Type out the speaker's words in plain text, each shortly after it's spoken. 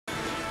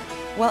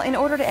Well, in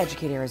order to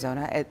educate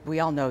Arizona, we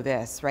all know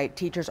this, right?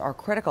 Teachers are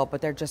critical,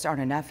 but there just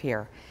aren't enough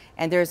here.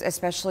 And there's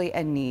especially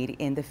a need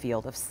in the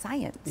field of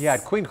science. Yeah,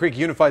 at Queen Creek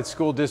Unified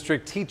School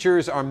District,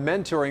 teachers are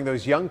mentoring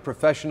those young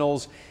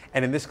professionals.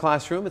 And in this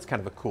classroom, it's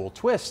kind of a cool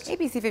twist.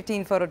 ABC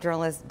 15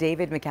 photojournalist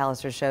David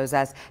McAllister shows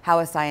us how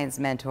a science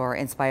mentor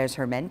inspires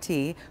her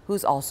mentee,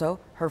 who's also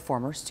her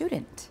former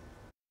student.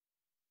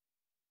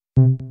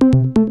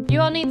 You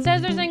all need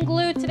scissors and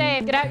glue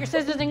today. Get out your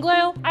scissors and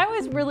glue. I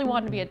always really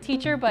wanted to be a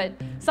teacher, but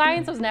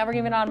science was never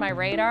even on my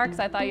radar because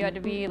I thought you had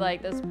to be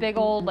like this big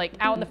old, like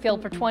out in the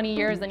field for 20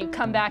 years, then you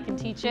come back and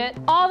teach it.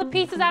 All the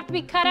pieces have to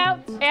be cut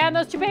out and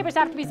those two papers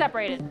have to be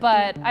separated.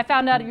 But I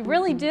found out you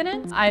really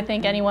didn't. I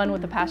think anyone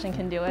with a passion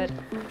can do it.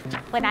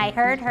 When I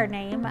heard her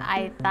name,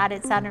 I thought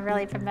it sounded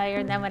really familiar,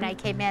 and then when I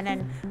came in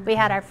and we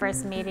had our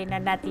first meeting,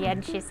 and at the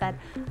end she said,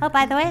 "Oh,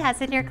 by the way, how's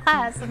in your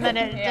class?" And then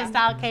it just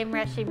all came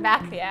rushing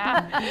back.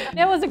 Yeah,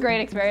 it was a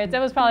great experience. It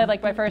was probably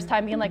like my first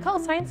time being like, oh,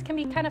 science can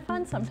be kind of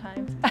fun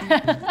sometimes.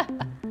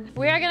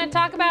 We are going to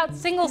talk about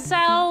single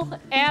cell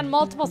and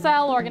multiple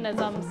cell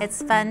organisms.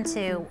 It's fun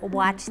to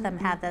watch them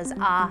have those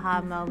aha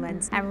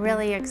moments and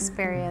really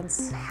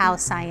experience how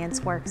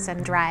science works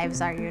and drives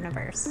our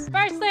universe.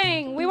 First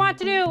thing we want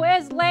to do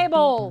is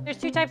label. There's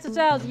two types of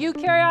cells,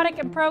 eukaryotic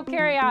and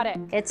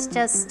prokaryotic. It's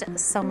just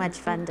so much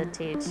fun to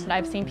teach.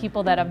 I've seen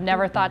people that have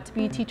never thought to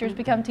be teachers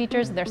become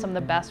teachers. They're some of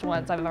the best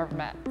ones I've ever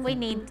met. We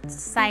need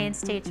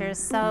science teachers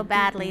so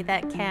badly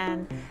that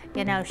can,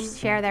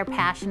 share their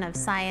passion of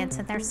science,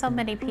 and there's so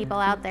many people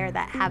out there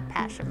that have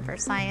passion for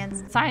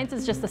science. Science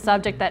is just a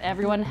subject that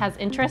everyone has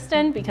interest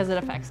in because it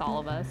affects all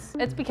of us.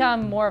 It's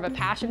become more of a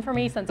passion for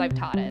me since I've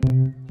taught it.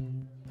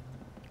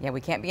 Yeah,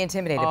 we can't be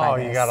intimidated by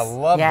this. Oh, you gotta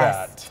love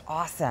that.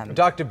 Awesome.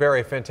 Dr.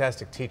 Berry, a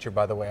fantastic teacher,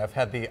 by the way. I've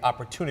had the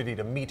opportunity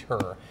to meet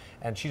her,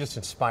 and she just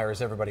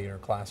inspires everybody in her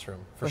classroom,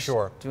 for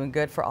sure. Doing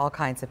good for all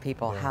kinds of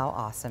people. Yeah. How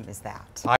awesome is that?